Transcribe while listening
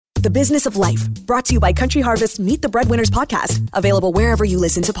The Business of Life, brought to you by Country Harvest Meet the Breadwinners podcast, available wherever you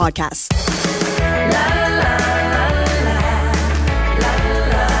listen to podcasts.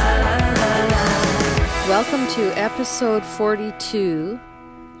 Welcome to episode 42.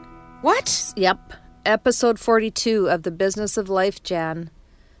 What? Yep. Episode 42 of The Business of Life, Jann.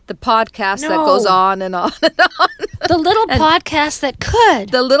 The podcast that goes on and on and on. The little podcast that could.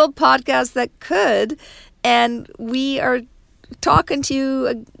 The little podcast that could. And we are talking to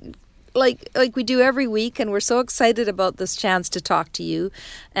you like we do every week, and we're so excited about this chance to talk to you.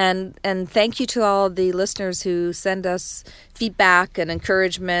 And thank you to all the listeners who send us feedback and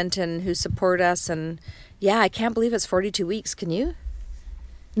encouragement and who support us. And yeah, I can't believe it's 42 weeks. Can you?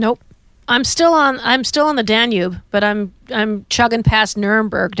 Nope. I'm still on the Danube, but I'm chugging past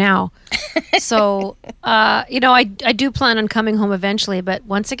Nuremberg now. So, I do plan on coming home eventually, but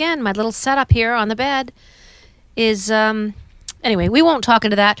once again, my little setup here on the bed is anyway, we won't talk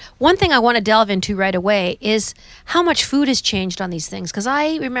into that. One thing I want to delve into right away is how much food has changed on these things, because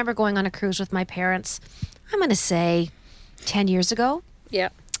I remember going on a cruise with my parents, I'm going to say 10 years ago. Yeah.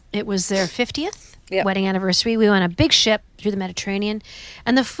 It was their 50th Yep. wedding anniversary. We went on a big ship through the Mediterranean,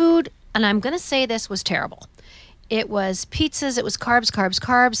 and the food, and I'm going to say this, was terrible. It was pizzas, it was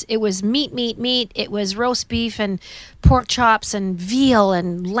carbs. It was meat. It was roast beef and pork chops and veal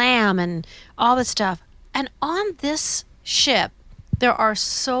and lamb and all this stuff. And on this ship, there are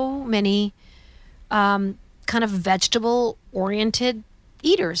so many kind of vegetable-oriented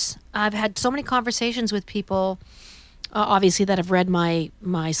eaters. I've had so many conversations with people, obviously, that have read my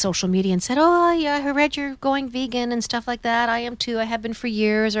social media and said, oh, yeah, I read you're going vegan and stuff like that. I am too. I have been for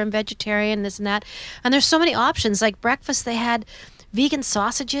years, or I'm vegetarian, this and that. And there's so many options. Like breakfast, they had vegan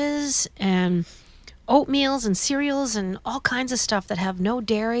sausages and oatmeals and cereals and all kinds of stuff that have no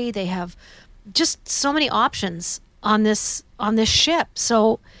dairy. They have just so many options on this ship.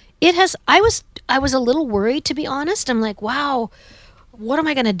 So it has, I was a little worried, to be honest. I'm like, wow, what am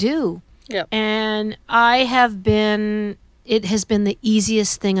I going to do? Yep. And it has been the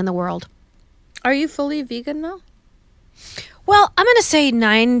easiest thing in the world. Are you fully vegan now? Well, I'm going to say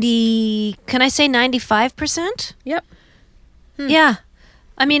 95%? Yep. Yeah.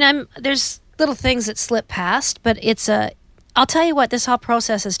 I mean, there's little things that slip past, but I'll tell you what, this whole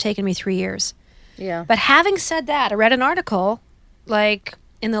process has taken me 3 years. Yeah. But having said that, I read an article, on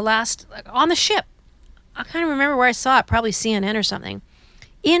the ship. I can't remember where I saw it, probably CNN or something.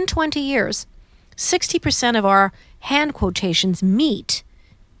 In 20 years, 60% of our hand quotations meat,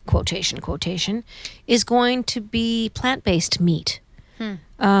 quotation, is going to be plant-based meat.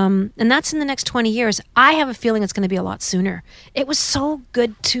 And that's in the next 20 years. I have a feeling it's going to be a lot sooner. It was so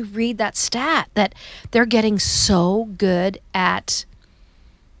good to read that stat that they're getting so good at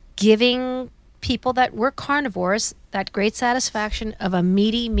giving people that were carnivores that great satisfaction of a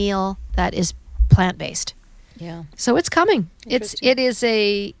meaty meal that is plant-based. Yeah. So it's coming. It is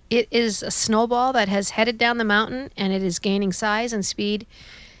a snowball that has headed down the mountain, and it is gaining size and speed,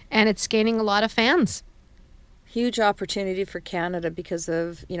 and it's gaining a lot of fans. Huge opportunity for Canada because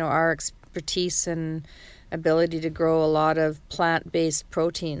of, our expertise and ability to grow a lot of plant-based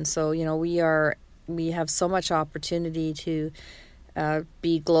protein. So, we have so much opportunity to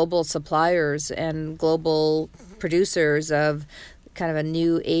be global suppliers and global producers of kind of a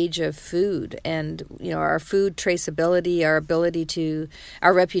new age of food. And our food traceability, our ability to,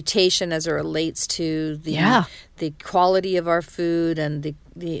 our reputation as it relates to the quality of our food and the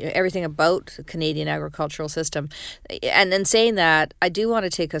everything about the Canadian agricultural system. And in saying that, I do want to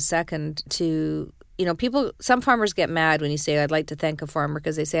take a second to, some farmers get mad when you say I'd like to thank a farmer,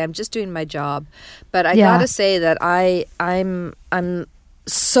 because they say I'm just doing my job. But I got to say that I'm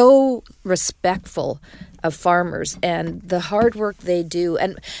so respectful of farmers and the hard work they do.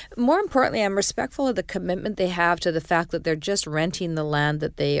 And more importantly, I'm respectful of the commitment they have to the fact that they're just renting the land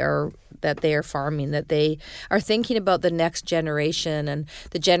that they are farming, that they are thinking about the next generation and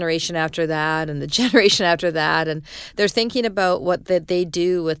the generation after that and the generation after that. And they're thinking about what that they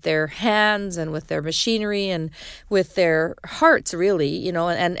do with their hands and with their machinery and with their hearts, really,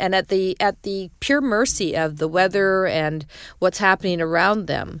 and at the pure mercy of the weather and what's happening around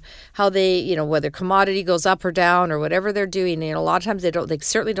them, how they, whether commodity goes up or down or whatever they're doing. A lot of times they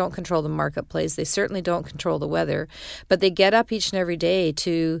certainly don't control the marketplace. They certainly don't control the weather, but they get up each and every day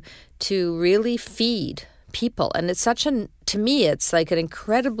to really feed people. And it's to me, it's like an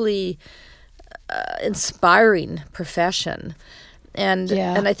incredibly inspiring profession. And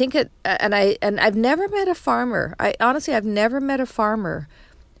I think I've never met a farmer. I've never met a farmer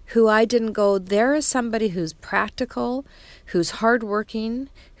who I didn't go, there is somebody who's practical, who's hardworking,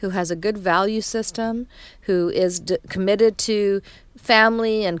 who has a good value system, who is committed to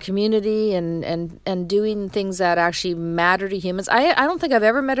family and community and doing things that actually matter to humans. I don't think I've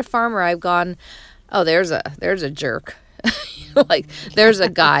ever met a farmer I've gone, oh, there's a jerk. Like, there's a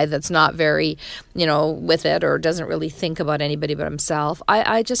guy that's not very, with it, or doesn't really think about anybody but himself.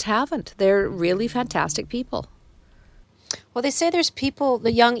 I just haven't. They're really fantastic people. Well, they say there's people,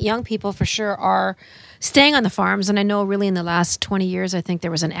 the young people for sure, are staying on the farms. And I know really in the last 20 years, I think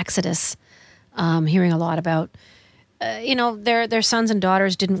there was an exodus, hearing a lot about, their sons and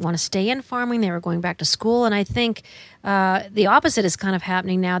daughters didn't want to stay in farming. They were going back to school. And I think the opposite is kind of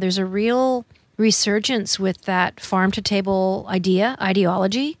happening now. There's a real resurgence with that farm-to-table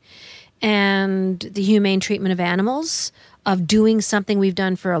ideology, and the humane treatment of animals, of doing something we've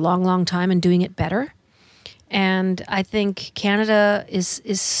done for a long, long time and doing it better. And I think Canada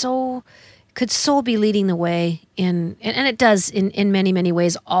could so be leading the way and it does in many, many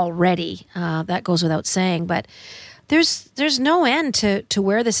ways already. That goes without saying. But there's no end to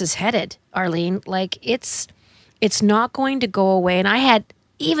where this is headed, Arlene. Like, it's not going to go away. And I had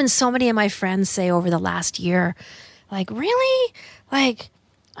even so many of my friends say over the last year, like, really? Like,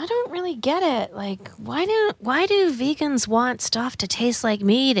 I don't really get it. Like, why do vegans want stuff to taste like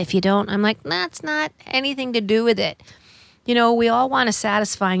meat if you don't? I'm like, that's not anything to do with it. We all want a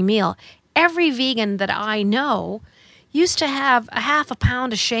satisfying meal. Every vegan that I know used to have a half a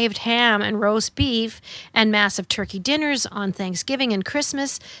pound of shaved ham and roast beef and massive turkey dinners on Thanksgiving and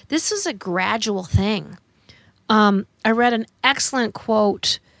Christmas. This is a gradual thing. I read an excellent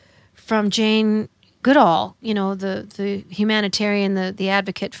quote from Jane Goodall, the humanitarian, the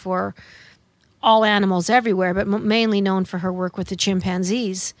advocate for all animals everywhere, but mainly known for her work with the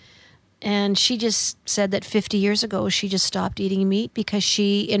chimpanzees. And she just said that 50 years ago, she just stopped eating meat because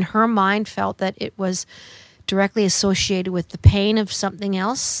she, in her mind, felt that it was directly associated with the pain of something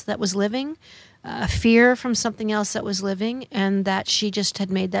else that was living, a fear from something else that was living, and that she just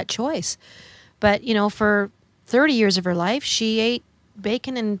had made that choice. But, for 30 years of her life, she ate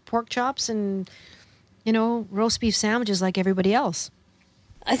bacon and pork chops and, roast beef sandwiches like everybody else.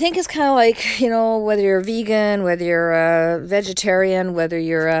 I think it's kind of like, whether you're a vegan, whether you're a vegetarian, whether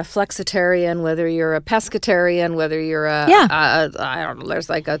you're a flexitarian, whether you're a pescatarian, whether you're I don't know, there's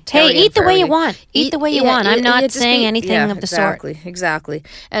like a Hey, eat the way you want. Eat the way you want. I'm not saying anything of the sort. Exactly.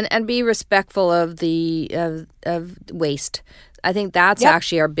 And be respectful of the of waste. I think that's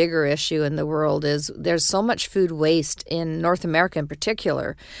actually our bigger issue in the world, is there's so much food waste in North America in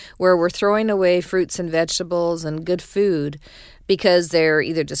particular, where we're throwing away fruits and vegetables and good food because they're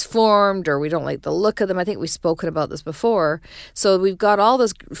either disformed or we don't like the look of them. I think we've spoken about this before. So we've got all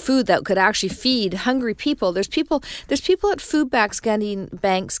this food that could actually feed hungry people. There's people at food banks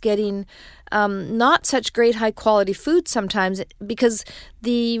getting not such great high quality food sometimes because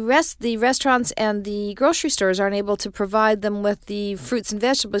the restaurants and the grocery stores aren't able to provide them with the fruits and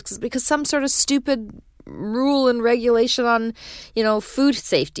vegetables because some sort of stupid rule and regulation on, food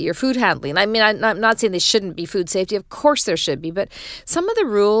safety or food handling. I mean, I'm not saying there shouldn't be food safety. Of course there should be. But some of the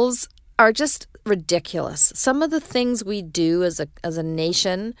rules are just ridiculous. Some of the things we do as a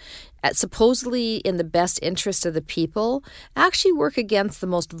nation, supposedly in the best interest of the people, actually work against the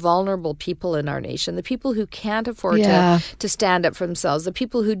most vulnerable people in our nation, the people who can't afford to stand up for themselves, the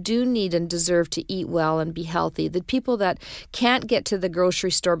people who do need and deserve to eat well and be healthy, the people that can't get to the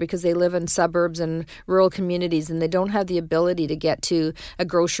grocery store because they live in suburbs and rural communities and they don't have the ability to get to a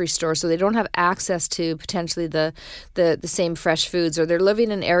grocery store, so they don't have access to potentially the same fresh foods, or they're living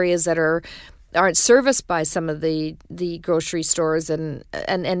in areas that aren't serviced by some of the grocery stores, and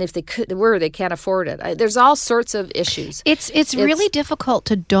if they can't afford it. There's all sorts of issues. It's really difficult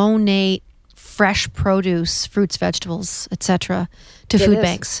to donate fresh produce, fruits, vegetables, etc. to food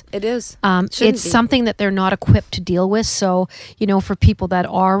banks. It is. It's something that they're not equipped to deal with. So, for people that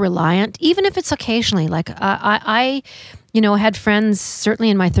are reliant, even if it's occasionally, like I had friends certainly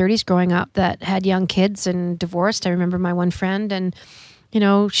in my 30s growing up that had young kids and divorced. I remember my one friend, and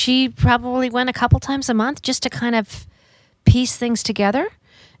she probably went a couple times a month just to kind of piece things together.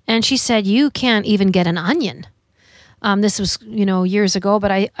 And she said, you can't even get an onion. This was, years ago, but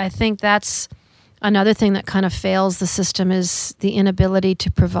I think that's another thing that kind of fails the system, is the inability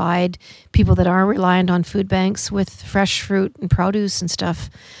to provide people that are reliant on food banks with fresh fruit and produce and stuff.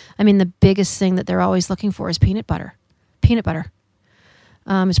 I mean, the biggest thing that they're always looking for is peanut butter. Peanut butter.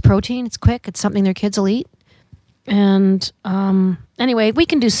 It's protein, it's quick, it's something their kids will eat. And anyway, we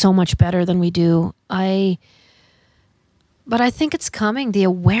can do so much better than we do. But I think it's coming. The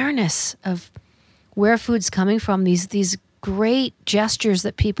awareness of where food's coming from, these great gestures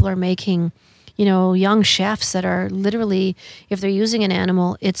that people are making, young chefs that are literally, if they're using an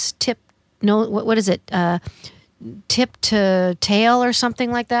animal, it's what is it? Tip to tail or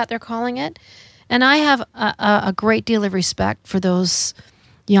something like that, they're calling it. And I have a great deal of respect for those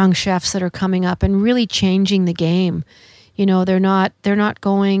young chefs that are coming up and really changing the game. They're not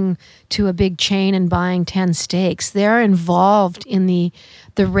going to a big chain and buying 10 steaks. They're involved in the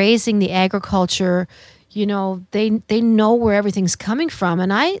raising, the agriculture. They know where everything's coming from,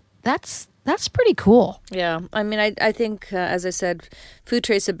 and that's pretty cool. Yeah, I mean, I think as I said, food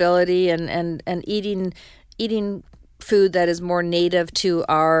traceability and eating food that is more native to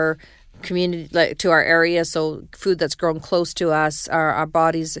our community, like to our area, so food that's grown close to us, our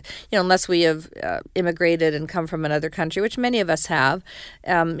bodies, unless we have immigrated and come from another country, which many of us have,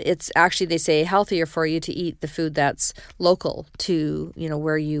 it's actually, they say, healthier for you to eat the food that's local to,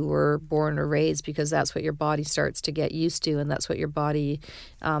 where you were born or raised, because that's what your body starts to get used to, and that's what your body,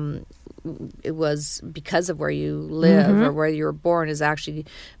 it was because of where you live or where you were born, is actually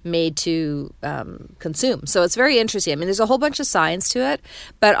made to consume. So it's very interesting. I mean, there's a whole bunch of science to it,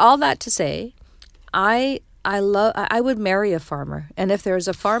 but all that to say, I would marry a farmer. And if there's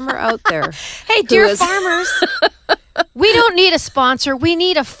a farmer out there, hey, dear farmers, we don't need a sponsor. We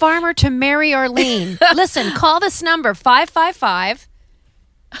need a farmer to marry Arlene. Listen, call this number 555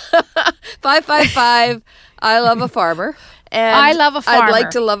 555. I love a farmer. And I love a farmer. I'd like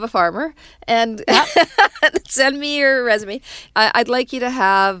to love a farmer. And send me your resume. I'd like you to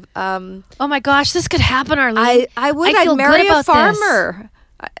have... oh my gosh, this could happen, Arlene. I'd marry a farmer.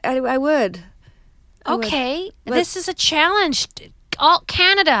 I would. Okay, this is a challenge. All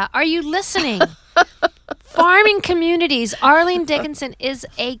Canada, are you listening? Farming communities. Arlene Dickinson is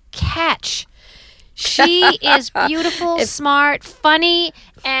a catch. She is beautiful, smart, funny,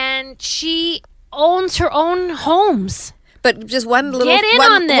 and she owns her own homes. But just one little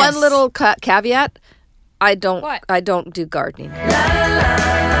on this. One little caveat. I don't do gardening.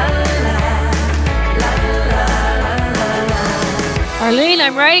 Arlene,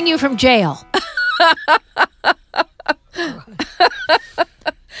 I'm writing you from jail.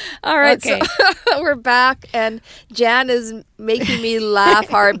 All right, okay. So we're back, and Jann is making me laugh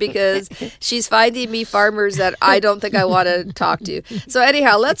hard because she's finding me farmers that I don't think I want to talk to. So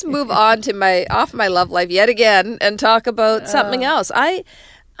anyhow, let's move on to my love life yet again and talk about something else.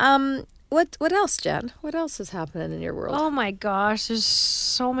 What else, Jann? What else is happening in your world? Oh my gosh, there's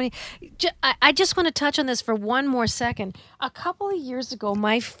so many. I just want to touch on this for one more second. A couple of years ago,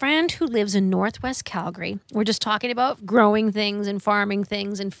 my friend who lives in Northwest Calgary, we're just talking about growing things and farming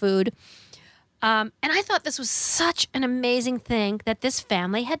things and food. And I thought this was such an amazing thing that this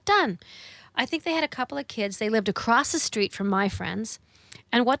family had done. I think they had a couple of kids. They lived across the street from my friends.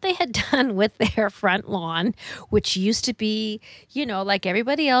 And what they had done with their front lawn, which used to be, like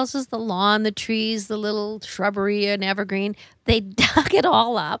everybody else's, the lawn, the trees, the little shrubbery and evergreen, they dug it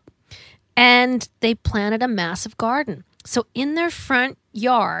all up and they planted a massive garden. So in their front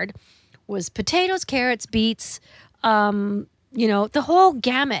yard was potatoes, carrots, beets, the whole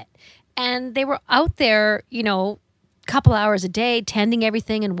gamut. And they were out there, a couple hours a day, tending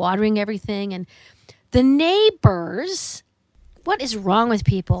everything and watering everything. And the neighbors... What is wrong with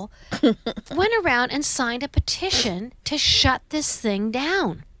people? Went around and signed a petition to shut this thing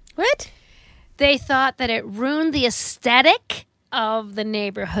down. What? They thought that it ruined the aesthetic of the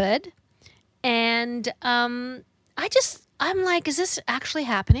neighborhood. And I'm like, is this actually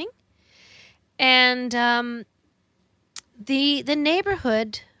happening? And the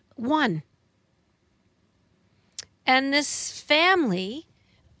neighborhood won. And this family...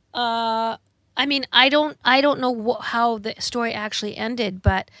 I don't know how the story actually ended,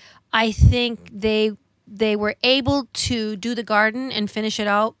 but I think they were able to do the garden and finish it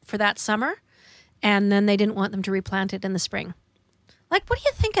out for that summer, and then they didn't want them to replant it in the spring. Like, what do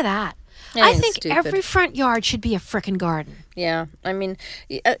you think of that? I think stupid. Every front yard should be a frickin' garden. Yeah, I mean,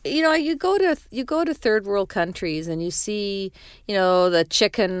 you go to third world countries and you see, the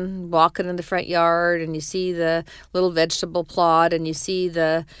chicken walking in the front yard, and you see the little vegetable plot, and you see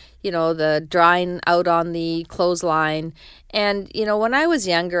the drying out on the clothesline. And, when I was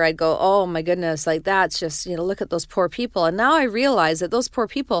younger, I'd go, oh my goodness, like that's just, look at those poor people. And now I realize that those poor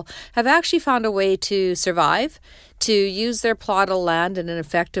people have actually found a way to survive, to use their plot of land in an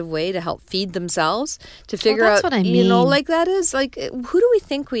effective way to help feed themselves, to figure out, what I mean. like that is like, who do we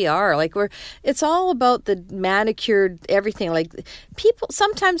think we are? Like it's all about the manicured everything. Like people,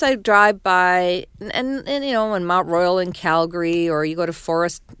 sometimes I drive by and in Mount Royal in Calgary, or you go to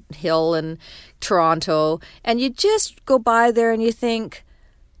Forest Hill in Toronto, and you just go by there and you think,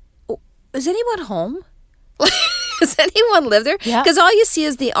 oh, is anyone home? Does anyone live there? Yeah. Because all you see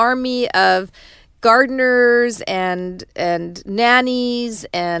is the army of gardeners and nannies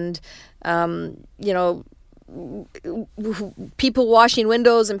and people washing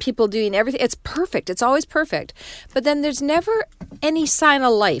windows and people doing everything. It's perfect. It's always perfect. But then there's never any sign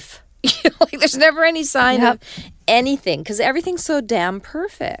of life. There's never any sign of anything because everything's so damn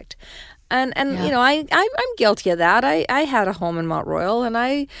perfect. And I'm guilty of that. I had a home in Mount Royal and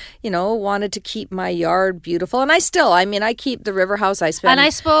I, wanted to keep my yard beautiful. And I keep the river house I spend. And I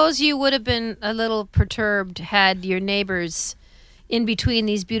suppose you would have been a little perturbed had your neighbors in between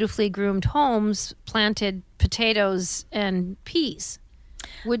these beautifully groomed homes planted potatoes and peas.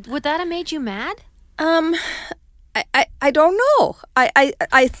 Would that have made you mad? I don't know.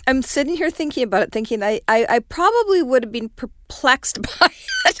 I'm sitting here thinking about it, thinking I probably would have been perplexed by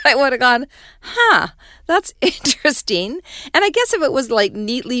it. I would have gone, that's interesting. And I guess if it was like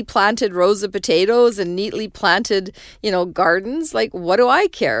neatly planted rows of potatoes and neatly planted, gardens, like what do I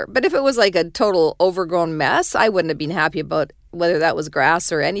care? But if it was like a total overgrown mess, I wouldn't have been happy about whether that was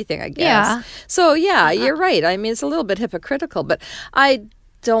grass or anything, I guess. Yeah. So you're right. I mean, it's a little bit hypocritical, but I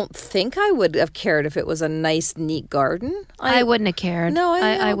don't think I would have cared if it was a nice, neat garden. I wouldn't have cared. No,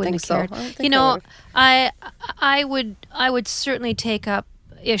 I wouldn't think have cared. so. I would certainly take up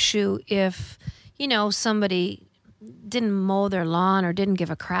issue if, somebody didn't mow their lawn or didn't give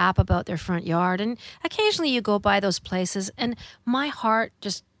a crap about their front yard. And occasionally you go by those places and my heart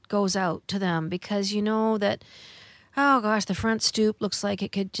just goes out to them because you know that, oh gosh, the front stoop looks like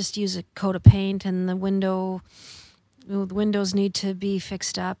it could just use a coat of paint and the windows need to be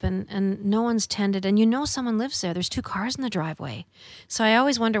fixed up and no one's tended and someone lives there. There's 2 cars in the driveway. So I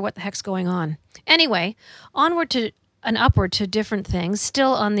always wonder what the heck's going on. Anyway, onward to and upward to different things.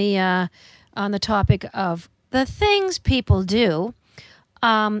 Still on the topic of the things people do.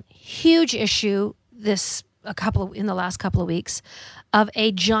 Huge issue in the last couple of weeks of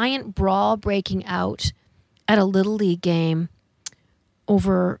a giant brawl breaking out at a Little League game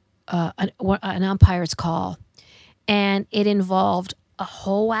over an umpire's call. And it involved a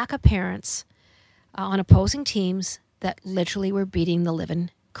whole whack of parents on opposing teams that literally were beating the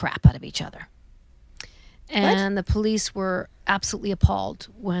living crap out of each other. And the police were absolutely appalled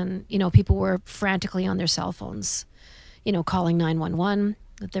when, people were frantically on their cell phones, calling 911,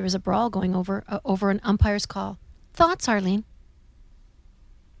 that there was a brawl going over an umpire's call. Thoughts, Arlene?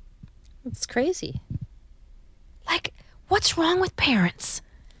 It's crazy. Like, what's wrong with parents?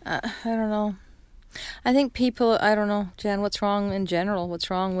 I don't know. I think people, I don't know, Jan, what's wrong in general? What's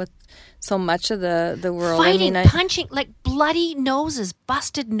wrong with so much of the world? Fighting, punching, like bloody noses,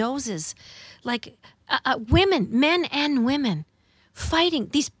 busted noses. Like women, men and women, fighting.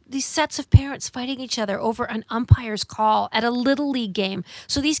 These sets of parents fighting each other over an umpire's call at a Little League game.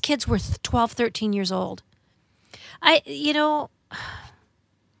 So these kids were 12, 13 years old.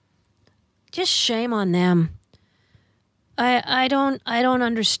 Just shame on them. I don't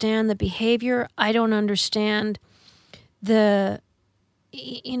understand the behavior. I don't understand these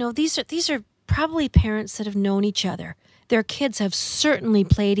are probably parents that have known each other. Their kids have certainly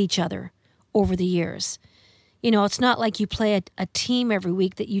played each other over the years. It's not like you play a team every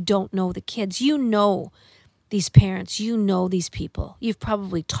week that you don't know the kids. You know these parents. You know these people. You've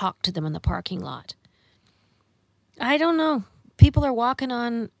probably talked to them in the parking lot. I don't know. People are walking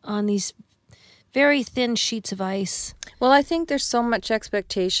on these very thin sheets of ice. Well, I think there's so much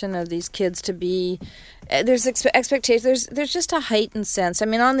expectation of these kids to be. There's expectation. There's just a heightened sense. I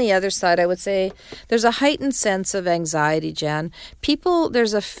mean, on the other side, I would say there's a heightened sense of anxiety, Jan.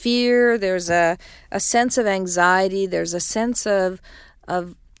 There's a fear. There's a sense of anxiety. There's a sense of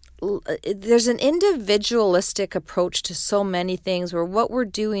there's an individualistic approach to so many things where what we're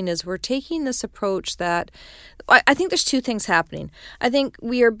doing is we're taking this approach that I think there's 2 things happening. I think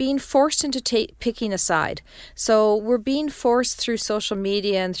we are being forced into picking a side. So we're being forced through social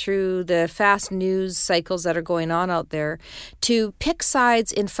media and through the fast news cycles that are going on out there to pick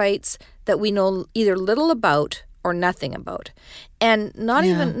sides in fights that we know either little about or nothing about. And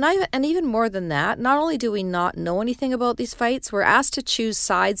even more than that, not only do we not know anything about these fights, we're asked to choose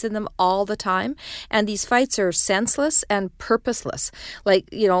sides in them all the time. And these fights are senseless and purposeless. Like,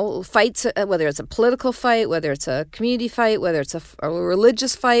 fights, whether it's a political fight, whether it's a community fight, whether it's a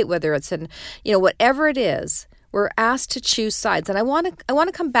religious fight, whether it's whatever it is, we're asked to choose sides. And I want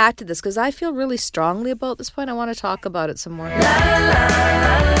to come back to this because I feel really strongly about this point. I want to talk about it some more.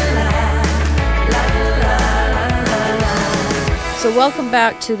 So welcome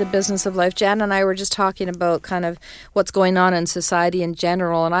back to the Business of Life. Jan and I were just talking about kind of what's going on in society in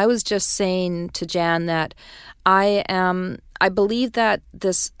general. And I was just saying to Jan that I am I believe that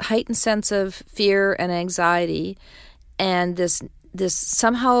this heightened sense of fear and anxiety, and this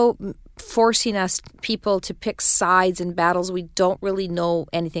somehow forcing us people to pick sides in battles we don't really know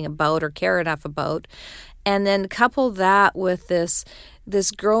anything about or care enough about, and then couple that with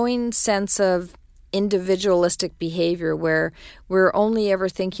this growing sense of individualistic behavior where we're only ever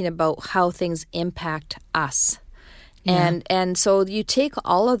thinking about how things impact us. Yeah. And so you take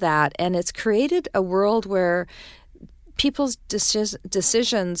all of that, and it's created a world where people's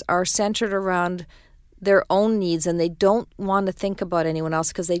decisions are centered around their own needs, and they don't want to think about anyone else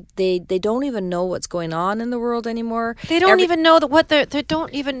because they don't even know what's going on in the world anymore. They don't even know they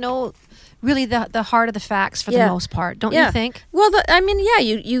don't even know really the heart of the facts for the most part, don't you think? Well,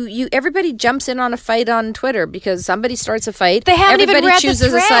 you everybody jumps in on a fight on Twitter because somebody starts a fight. They haven't everybody even read chooses the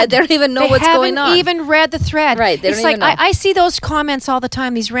thread. a side. They don't even know what's going on. They haven't even read the thread. Right. It's like I see those comments all the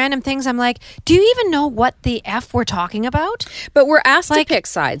time, these random things. I'm like, do you even know what the F we're talking about? But we're asked to pick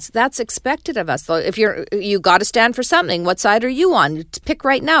sides. That's expected of us. So if you got to stand for something, what side are you on? Pick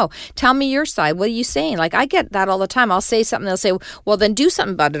right now. Tell me your side. What are you saying? Like, I get that all the time. I'll say something. They'll say, well, then do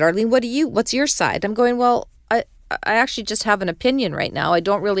something about it, Arlene. What's your side? I'm going, well, I actually just have an opinion right now. I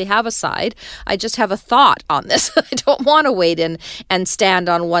don't really have a side. I just have a thought on this. I don't want to wade in and stand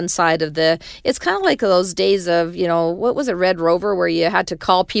on one side of it's kind of like those days of, what was it, Red Rover, where you had to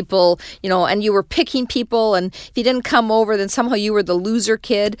call people, and you were picking people, and if you didn't come over, then somehow you were the loser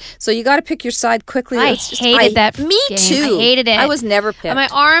kid. So you got to pick your side quickly. I hated that Me game. too. I hated it. I was never picked. And my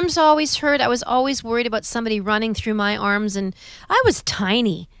arms always hurt. I was always worried about somebody running through my arms, and I was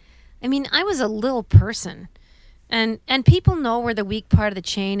tiny. I mean, I was a little person. And people know where the weak part of the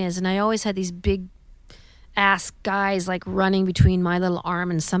chain is, and I always had these big ass guys like running between my little arm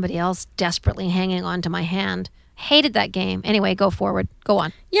and somebody else desperately hanging on to my hand. Hated that game. Anyway, go forward. Go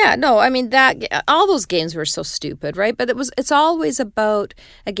on. Yeah, no, I mean, all those games were so stupid, right? But it's always about,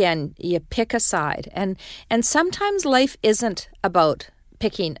 again, you pick a side, and sometimes life isn't about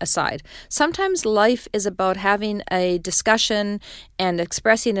picking a side. Sometimes life is about having a discussion and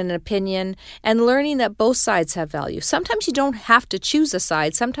expressing an opinion and learning that both sides have value. Sometimes you don't have to choose a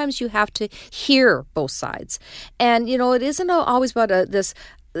side. Sometimes you have to hear both sides. And, it isn't always about this.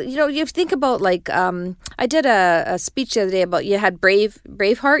 You think about I did a speech the other day about you had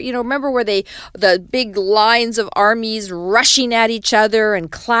Braveheart. Remember where the big lines of armies rushing at each other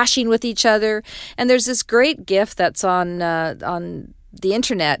and clashing with each other. And there's this great GIF that's on the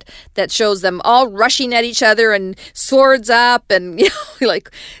internet that shows them all rushing at each other and swords up and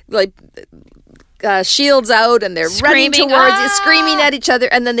shields out, and they're running towards you, screaming at each other,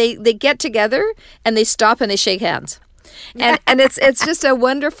 and then they get together and they stop and they shake hands. And it's just a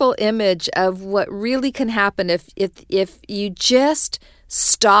wonderful image of what really can happen if you just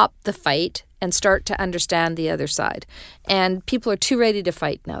stop the fight and start to understand the other side. And people are too ready to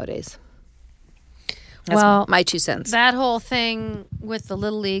fight nowadays. That's my 2 cents. That whole thing with the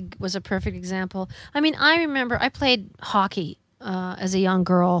Little League was a perfect example. I mean, I remember I played hockey as a young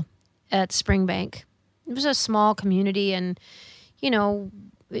girl at Springbank. It was a small community, and,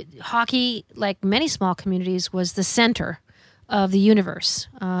 hockey, like many small communities, was the center of the universe.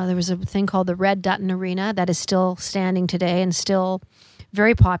 There was a thing called the Red Dutton Arena that is still standing today and still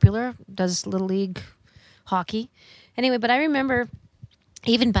very popular, does Little League hockey. Anyway, but I remember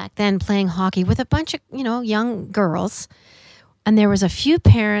even back then playing hockey with a bunch of, young girls. And there was a few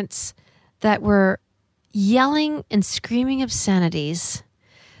parents that were yelling and screaming obscenities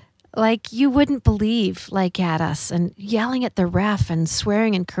like you wouldn't believe, at us, and yelling at the ref and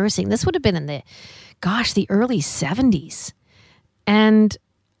swearing and cursing. This would have been in the early 70s. And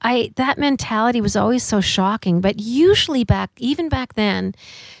that mentality was always so shocking. But usually even back then,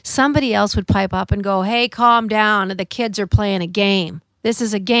 somebody else would pipe up and go, hey, calm down. The kids are playing a game. This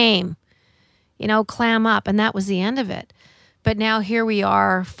is a game, clam up. And that was the end of it. But now here we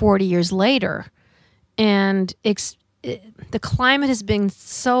are 40 years later, and the climate has been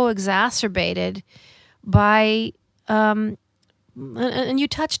so exacerbated by, and you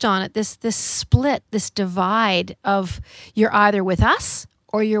touched on it, this split, this divide of you're either with us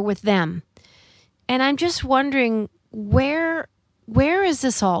or you're with them. And I'm just wondering, where is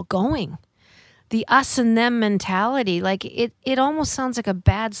this all going? The us and them mentality, it almost sounds like a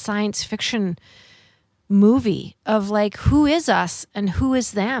bad science fiction movie of who is us and who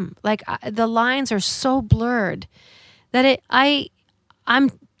is them. The lines are so blurred that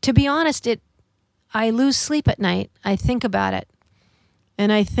I'm to be honest, I lose sleep at night. I think about it,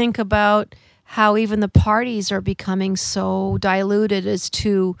 and I think about how even the parties are becoming so diluted as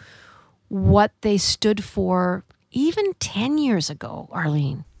to what they stood for even 10 years ago,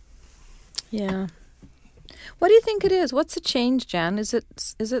 Arlene. Yeah. What do you think it is? What's the change, Jan? Is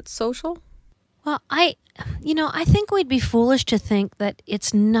it social? Well, I think we'd be foolish to think that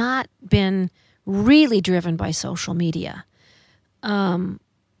it's not been really driven by social media. I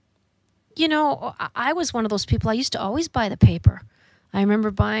was one of those people. I used to always buy the paper. I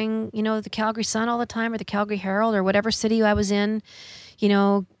remember buying, the Calgary Sun all the time, or the Calgary Herald, or whatever city I was in,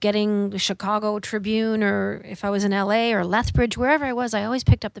 getting the Chicago Tribune, or if I was in LA or Lethbridge, wherever I was, I always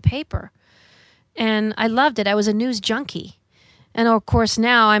picked up the paper. And I loved it. I was a news junkie. And of course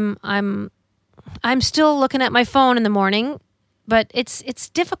now I'm still looking at my phone in the morning, but it's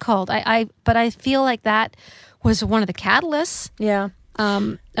difficult. But I feel like that was one of the catalysts. Yeah.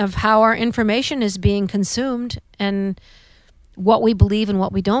 Of how our information is being consumed and what we believe and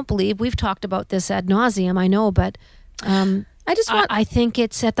what we don't believe. We've talked about this ad nauseum, I know, but I think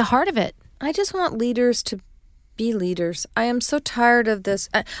it's at the heart of it. I just want leaders to be leaders. I am so tired of this.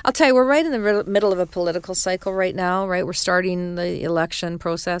 I'll tell you, we're right in the middle of a political cycle right now, right? We're starting the election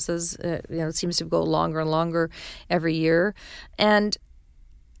processes. It seems to go longer and longer every year. And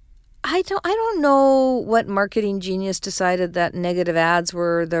I don't know what marketing genius decided that negative ads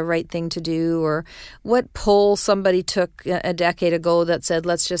were the right thing to do, or what poll somebody took a decade ago that said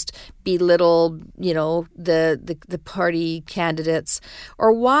let's just belittle, the party candidates,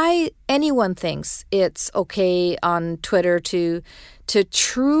 or why anyone thinks it's okay on Twitter to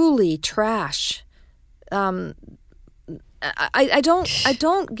truly trash. I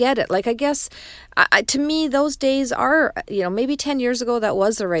don't get it. Like, I guess to me those days are, maybe 10 years ago that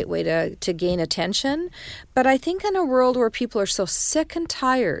was the right way to gain attention. But I think in a world where people are so sick and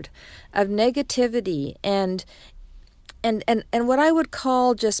tired of negativity and what I would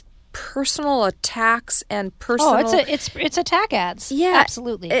call just personal attacks and personal... Oh, it's attack ads. Yeah.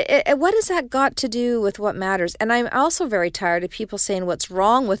 Absolutely. What has that got to do with what matters? And I'm also very tired of people saying what's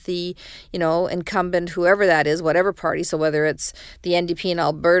wrong with the, incumbent, whoever that is, whatever party. So whether it's the NDP in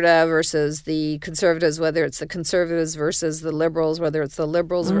Alberta versus the Conservatives, whether it's the Conservatives versus the Liberals, whether it's the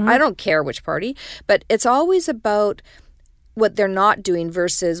Liberals, I don't care which party, but it's always about what they're not doing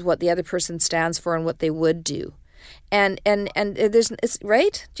versus what the other person stands for and what they would do. And it's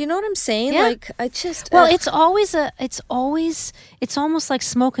right. Do you know what I'm saying? Yeah. Like, I just it's almost like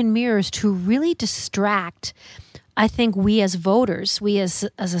smoke and mirrors to really distract, I think, we as voters, we as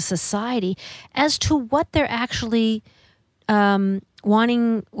a society, as to what they're actually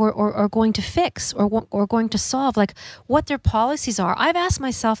wanting or going to fix or going to solve, like what their policies are. I've asked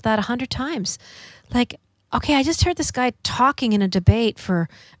myself that 100 times, like. Okay, I just heard this guy talking in a debate for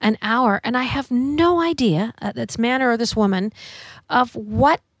an hour, and I have no idea, this man or this woman, of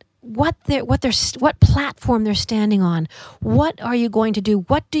what platform they're standing on. What are you going to do?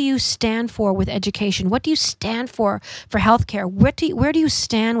 What do you stand for with education? What do you stand for healthcare? Where do you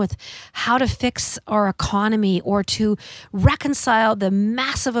stand with how to fix our economy or to reconcile the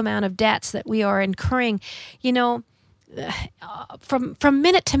massive amount of debts that we are incurring? From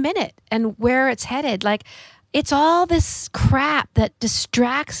minute to minute and where it's headed. Like, it's all this crap that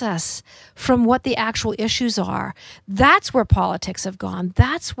distracts us from what the actual issues are. That's where politics have gone.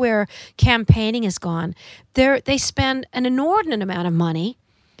 That's where campaigning has gone. They spend an inordinate amount of money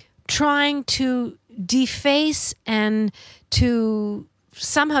trying to deface and to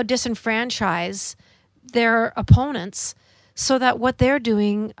somehow disenfranchise their opponents so that what they're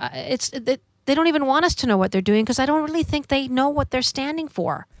doing, they don't even want us to know what they're doing, because I don't really think they know what they're standing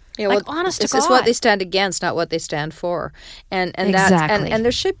for. Yeah, like, honest to God. It's what they stand against, not what they stand for. And exactly. And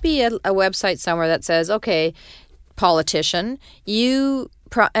there should be a website somewhere that says, okay, politician, and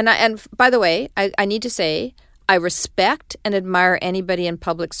by the way, I need to say, I respect and admire anybody in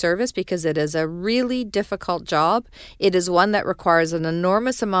public service, because it is a really difficult job. It is one that requires an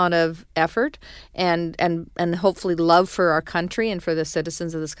enormous amount of effort and hopefully love for our country and for the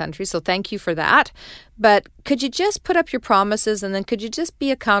citizens of this country. So thank you for that. But could you just put up your promises, and then could you just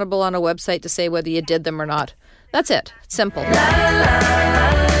be accountable on a website to say whether you did them or not? That's it. Simple.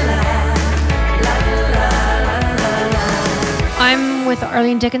 I'm with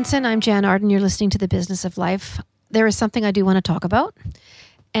Arlene Dickinson. I'm Jann Arden. You're listening to The Business of Life. There is something I do want to talk about.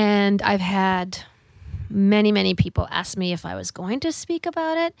 And I've had many, many people ask me if I was going to speak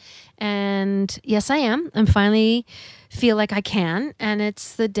about it. And yes, I am. I finally feel like I can. And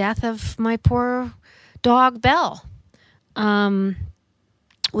it's the death of my poor dog, Belle.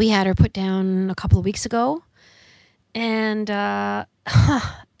 We had her put down a couple of weeks ago. And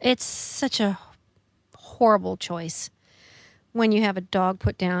it's such a horrible choice when you have a dog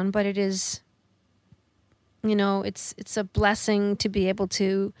put down, but it is, it's a blessing to be able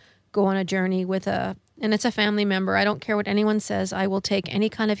to go on a journey with a and it's a family member. I don't care what anyone says. I will take any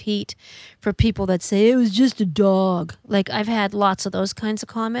kind of heat for people that say it was just a dog. Like, I've had lots of those kinds of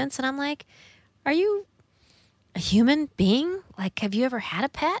comments, and I'm like, are you a human being? Like, have you ever had a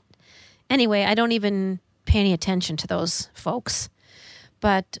pet? Anyway, I don't even pay any attention to those folks.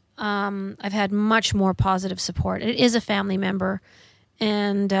 But I've had much more positive support. It is a family member,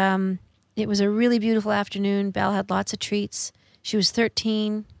 and it was a really beautiful afternoon. Belle had lots of treats. She was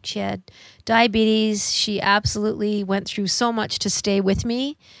 13. She had diabetes. She absolutely went through so much to stay with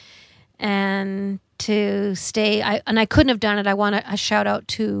me and to stay. I couldn't have done it. I want a shout out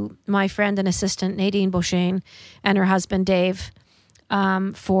to my friend and assistant, Nadine Beauchesne, and her husband, Dave,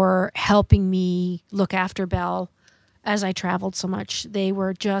 for helping me look after Belle as I traveled so much. They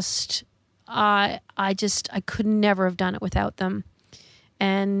were just, I could never have done it without them.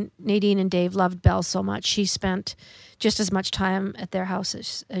 And Nadine and Dave loved Belle so much. She spent just as much time at their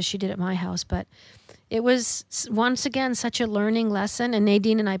house as she did at my house. But it was, once again, such a learning lesson. And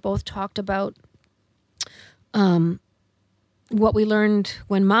Nadine and I both talked about what we learned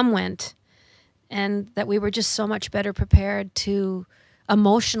when Mom went, and that we were just so much better prepared to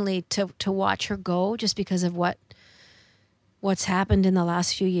emotionally to watch her go, just because of what's happened in the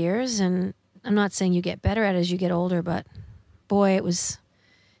last few years. And I'm not saying you get better at it as you get older, but boy, it was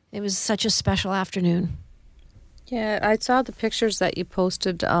such a special afternoon. Yeah, I saw the pictures that you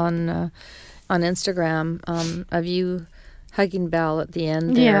posted on Instagram of you hugging Belle at the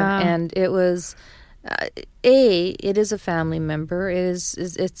end there, and it was it is a family member.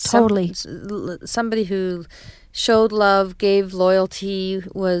 It's totally somebody who showed love, gave loyalty,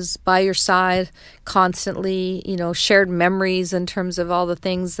 was by your side constantly, shared memories in terms of all the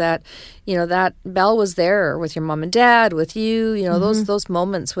things that, that Belle was there with your mom and dad, with you, those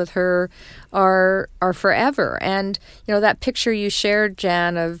moments with her are forever. And, that picture you shared,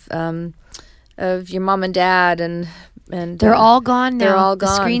 Jann, of your mom and dad and they're all gone now. They're all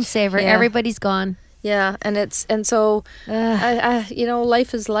gone. The screensaver, everybody's gone. Yeah, and so I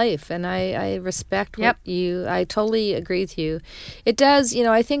life is life, and I respect what I totally agree with you. It does,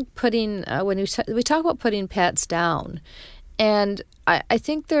 I think putting when we talk about putting pets down, and I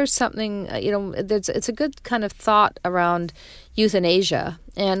think there's something, it's a good kind of thought around euthanasia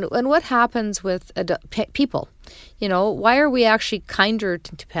and what happens with people. Why are we actually kinder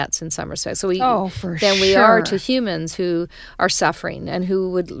to pets in some respects? We are to humans who are suffering and who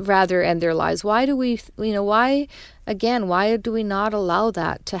would rather end their lives. Why do we not allow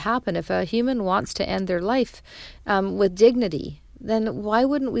that to happen? If a human wants to end their life with dignity, then why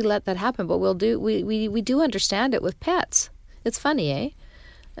wouldn't we let that happen? But we do understand it with pets. It's funny,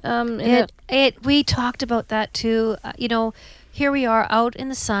 eh? We talked about that too. Here we are out in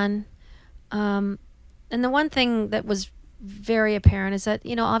the sun. And the one thing that was very apparent is that,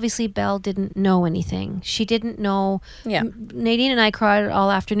 obviously Belle didn't know anything. She didn't know. Yeah. Nadine and I cried all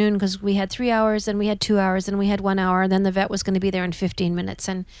afternoon because we had 3 hours, then we had 2 hours, then we had 1 hour, then the vet was going to be there in 15 minutes.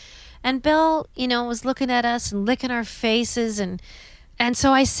 And Belle, was looking at us and licking our faces. And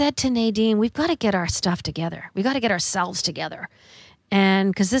so I said to Nadine, we've got to get our stuff together. We got to get ourselves together.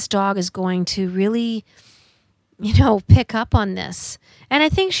 And because this dog is going to really, pick up on this. And I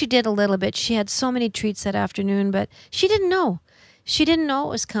think she did a little bit. She had so many treats that afternoon, but she didn't know. She didn't know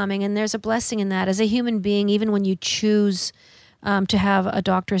it was coming, and there's a blessing in that. As a human being, even when you choose to have a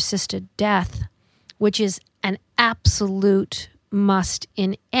doctor-assisted death, which is an absolute must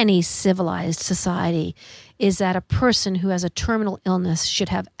in any civilized society, is that a person who has a terminal illness should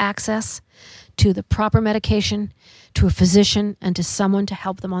have access to the proper medication, to a physician, and to someone to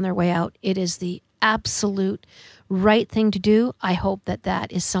help them on their way out. It is the absolute right thing to do. I hope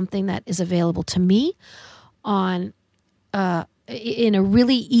that is something that is available to me in a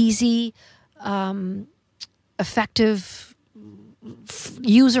really easy, effective,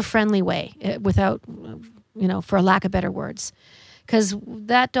 user-friendly way, without, for a lack of better words. Because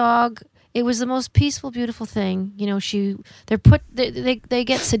that dog, it was the most peaceful, beautiful thing. They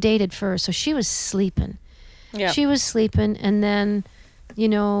get sedated first, so she was sleeping. Yeah. She was sleeping, and then,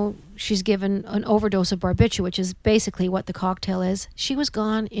 she's given an overdose of barbiturate, which is basically what the cocktail is. She was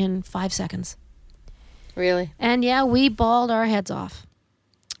gone in 5 seconds. Really? And we bawled our heads off.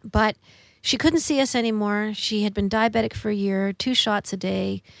 But she couldn't see us anymore. She had been diabetic for a year, 2 shots a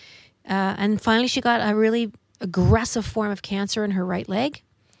day. And finally she got a really aggressive form of cancer in her right leg.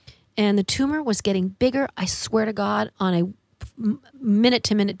 And the tumor was getting bigger, I swear to God, on a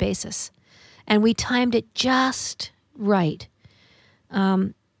minute-to-minute basis. And we timed it just right.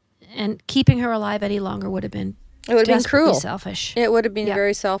 And keeping her alive any longer would have been cruel, selfish. It would have been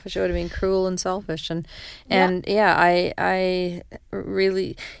very selfish. It would have been cruel and selfish. I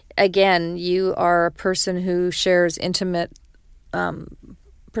really, again, you are a person who shares intimate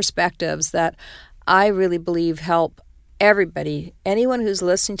perspectives that I really believe help everybody, anyone who's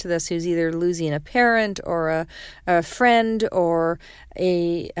listening to this, who's either losing a parent or a friend or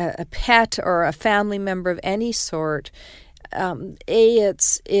a pet or a family member of any sort.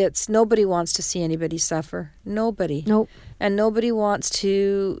 It's nobody wants to see anybody suffer. Nobody. Nope. And nobody wants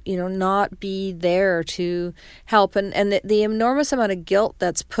to, not be there to help. And the enormous amount of guilt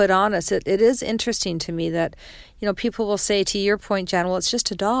that's put on us, it is interesting to me that, people will say, to your point, Jann, well, it's just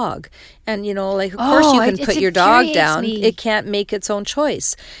a dog. And, of course you can put your dog down. Me. It can't make its own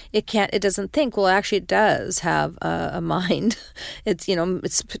choice. It doesn't think. Well, actually it does have a mind. It's,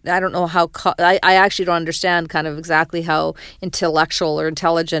 I don't know how, I actually don't understand kind of exactly how intellectual or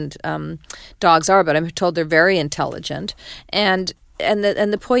intelligent dogs are, but I'm told they're very intelligent. And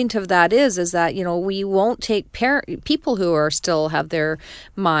the point of that is that, we won't take people who are still have their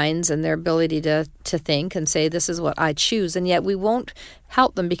minds and their ability to think and say, this is what I choose. And yet we won't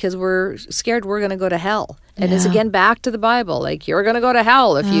help them because we're scared we're going to go to hell. And it's again back to the Bible. Like, you're going to go to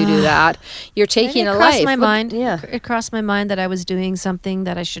hell if you do that. You're taking a life. It crossed my mind that I was doing something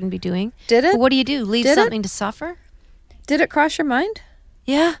that I shouldn't be doing. Did it? But what do? Leave something to suffer? Did it cross your mind?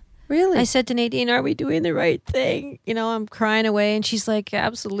 Yeah. Really? I said to Nadine, are we doing the right thing? I'm crying away. And she's like,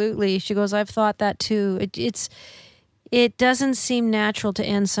 absolutely. She goes, I've thought that too. It doesn't seem natural to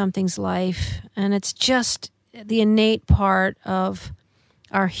end something's life. And it's just the innate part of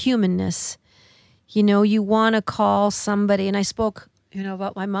our humanness. You want to call somebody. And I spoke,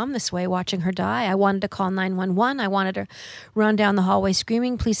 about my mom this way, watching her die. I wanted to call 911. I wanted to run down the hallway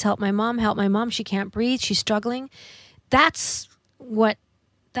screaming, please help my mom, help my mom. She can't breathe. She's struggling. That's what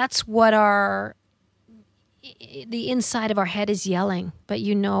the inside of our head is yelling, but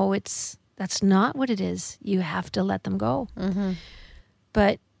that's not what it is. You have to let them go. Mm-hmm.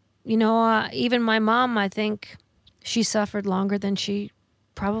 But, even my mom, I think she suffered longer than she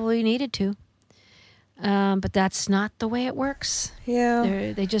probably needed to. But that's not the way it works.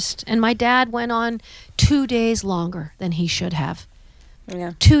 Yeah. And my dad went on 2 days longer than he should have.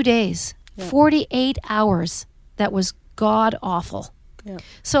 Yeah. 2 days, Yeah. 48 hours. That was god awful. Yeah.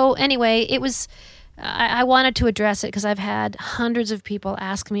 So anyway, it was, I wanted to address it because I've had hundreds of people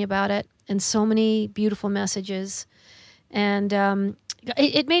ask me about it and so many beautiful messages. And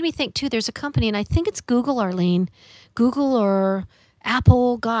it made me think too, there's a company, and I think it's Google, Arlene, Google or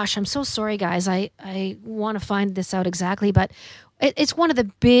Apple. Gosh, I'm so sorry, guys. I want to find this out exactly, but it's one of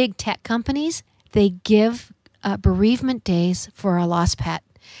the big tech companies. They give bereavement days for a lost pet.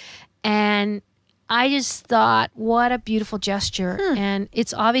 And I just thought, what a beautiful gesture. And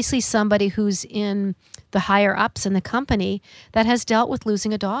it's obviously somebody who's in the higher ups in the company that has dealt with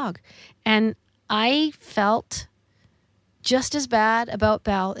losing a dog. And I felt just as bad about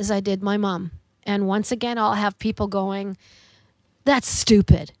Belle as I did my mom. And once again, I'll have people going, that's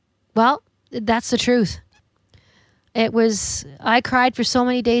stupid. Well, that's the truth. I cried for so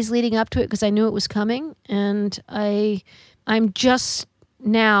many days leading up to it because I knew it was coming. And I'm just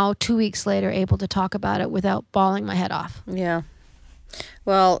now, 2 weeks later, able to talk about it without bawling my head off. Yeah.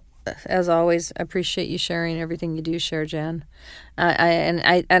 Well, as always, I appreciate you sharing everything you do share, Jann.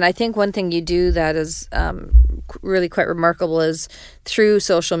 I think one thing you do that is really quite remarkable is through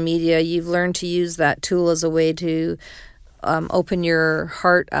social media, you've learned to use that tool as a way to open your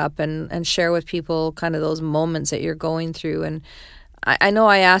heart up and share with people kind of those moments that you're going through. And I know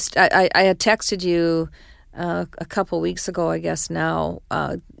I had texted you a couple weeks ago, I guess now,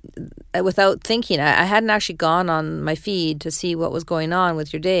 without thinking. I hadn't actually gone on my feed to see what was going on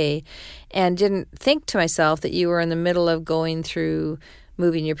with your day and didn't think to myself that you were in the middle of going through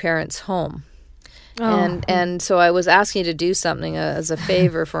moving your parents home. And so I was asking you to do something as a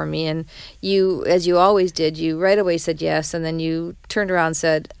favor for me, and you, as you always did, you right away said yes, and then you turned around and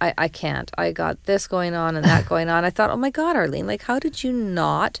said, I can't. I got this going on and that going on. I thought, oh my God, Arlene, like, how did you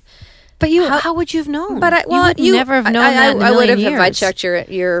not? But how would you have known? But you would never have known that in a I would have years. if I checked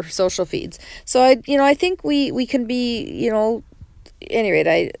your social feeds. So I think we can be, at any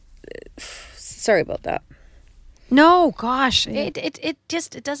rate, sorry about that. No, gosh, it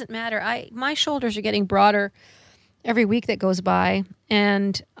doesn't matter. My shoulders are getting broader every week that goes by,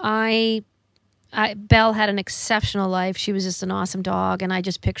 and Belle had an exceptional life. She was just an awesome dog, and I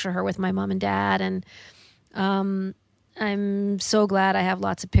just picture her with my mom and dad, and I'm so glad I have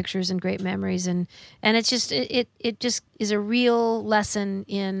lots of pictures and great memories, and it's just it just is a real lesson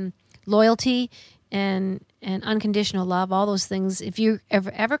in loyalty and unconditional love, all those things. If you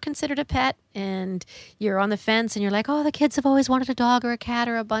ever considered a pet and you're on the fence and you're like, oh, the kids have always wanted a dog or a cat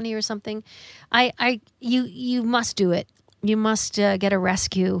or a bunny or something, you must do it. get a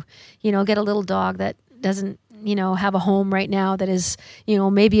rescue, get a little dog that doesn't, have a home right now that is,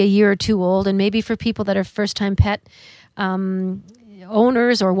 maybe a year or two old. And maybe for people that are first-time pet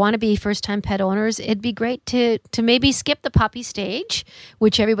owners or want to be first-time pet owners, it'd be great to maybe skip the puppy stage,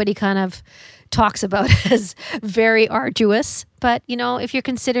 which everybody kind of talks about as very arduous. But, if you're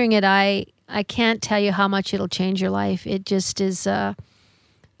considering it, I can't tell you how much it'll change your life. It just is,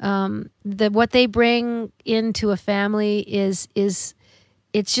 what they bring into a family is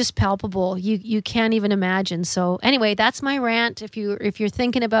it's just palpable. You can't even imagine. So anyway, that's my rant. If you're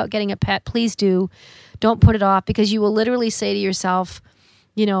thinking about getting a pet, please don't put it off, because you will literally say to yourself,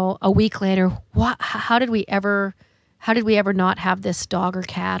 a week later, what? How did we ever not have this dog or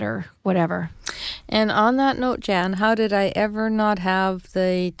cat or whatever? And on that note, Jann, how did I ever not have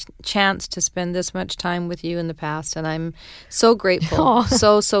the chance to spend this much time with you in the past? And I'm so grateful,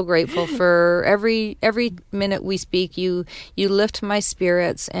 so grateful for every minute we speak. You lift my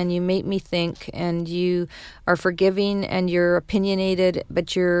spirits and you make me think, and you are forgiving and you're opinionated,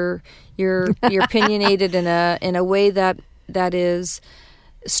 but you're opinionated in a way that is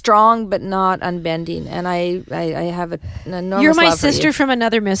strong but not unbending, and I have an enormous You're my love sister for you. from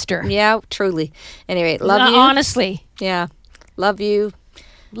another mister. Yeah, truly. Anyway, love you. Honestly. Yeah, love you.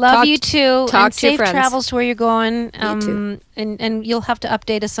 Love you too. Talk and to your safe friends. travels to where you're going. You too. And you'll have to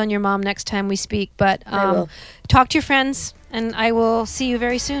update us on your mom next time we speak. But I will. Talk to your friends, and I will see you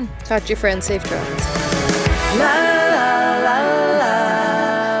very soon. Talk to your friends. Safe travels.